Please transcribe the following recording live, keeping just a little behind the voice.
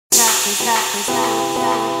Young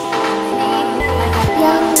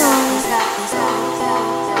Noise.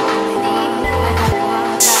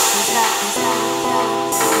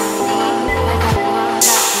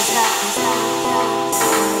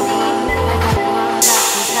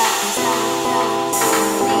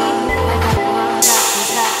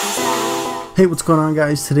 Hey, what's going on,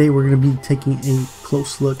 guys? Today we're going to be taking a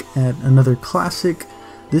close look at another classic.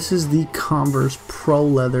 This is the Converse Pro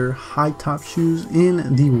Leather high top shoes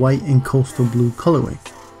in the white and coastal blue colorway.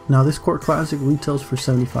 Now this court classic retails for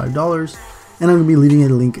 $75, and I'm going to be leaving a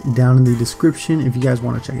link down in the description if you guys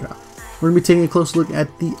want to check it out. We're going to be taking a close look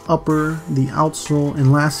at the upper, the outsole,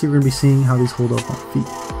 and lastly we're going to be seeing how these hold up on feet.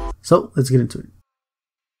 So let's get into it.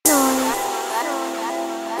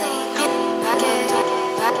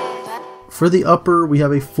 For the upper, we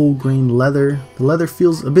have a full grain leather. The leather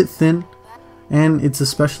feels a bit thin, and it's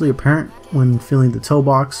especially apparent when feeling the toe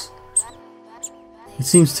box. It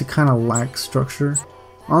seems to kind of lack structure.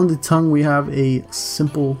 On the tongue, we have a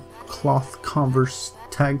simple cloth Converse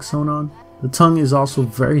tag sewn on. The tongue is also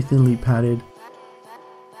very thinly padded.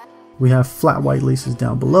 We have flat white laces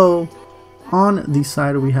down below. On the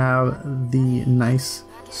side, we have the nice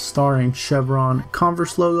star and chevron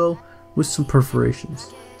Converse logo with some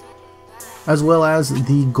perforations, as well as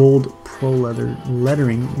the gold Pro Leather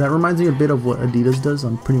lettering that reminds me a bit of what Adidas does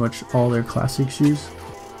on pretty much all their classic shoes.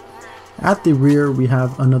 At the rear, we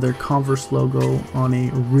have another Converse logo on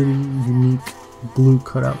a really unique blue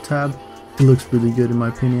cutout tab. It looks really good in my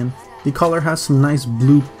opinion. The collar has some nice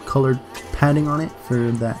blue colored padding on it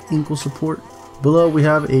for that ankle support. Below, we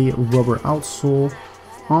have a rubber outsole.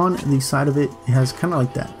 On the side of it, it has kind of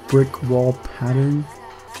like that brick wall pattern,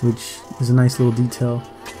 which is a nice little detail.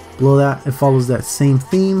 Below that, it follows that same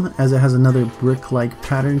theme as it has another brick-like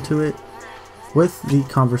pattern to it with the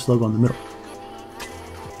Converse logo in the middle.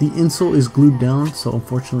 The insole is glued down, so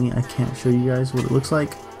unfortunately I can't show you guys what it looks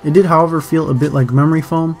like. It did, however, feel a bit like memory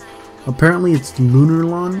foam. Apparently it's lunar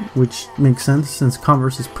lawn, which makes sense since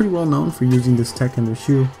Converse is pretty well known for using this tech in their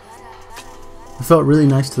shoe. It felt really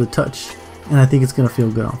nice to the touch, and I think it's going to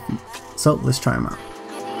feel good on feet. So let's try them out.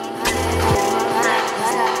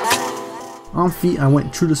 On feet, I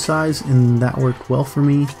went true to size, and that worked well for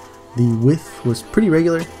me. The width was pretty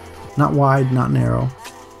regular, not wide, not narrow.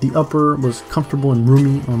 The upper was comfortable and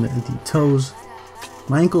roomy on the toes.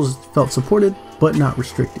 My ankles felt supported, but not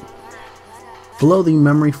restricted. Below, the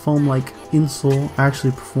memory foam-like insole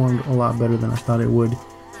actually performed a lot better than I thought it would.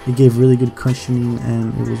 It gave really good cushioning,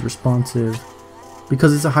 and it was responsive.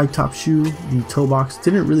 Because it's a high top shoe, the toe box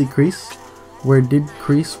didn't really crease. Where it did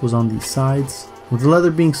crease was on the sides. With the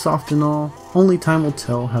leather being soft and all, only time will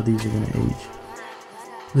tell how these are going to age.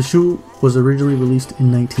 The shoe was originally released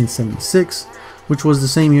in 1976, which was the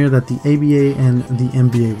same year that the ABA and the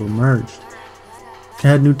NBA were merged. It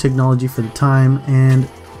had new technology for the time, and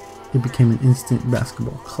it became an instant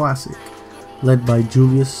basketball classic, led by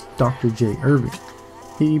Julius Dr. J. Irving.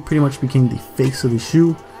 He pretty much became the face of the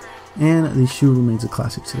shoe, and the shoe remains a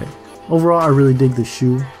classic today. Overall, I really dig the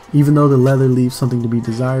shoe, even though the leather leaves something to be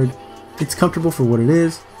desired. It's comfortable for what it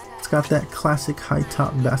is. It's got that classic high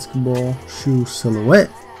top basketball shoe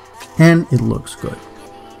silhouette, and it looks good.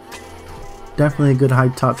 Definitely a good high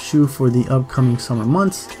top shoe for the upcoming summer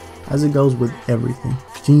months, as it goes with everything.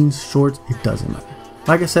 Jeans, shorts, it doesn't matter.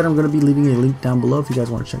 Like I said, I'm going to be leaving a link down below if you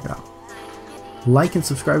guys want to check it out. Like and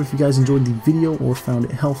subscribe if you guys enjoyed the video or found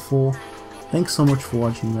it helpful. Thanks so much for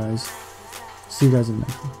watching, guys. See you guys in the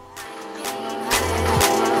next one.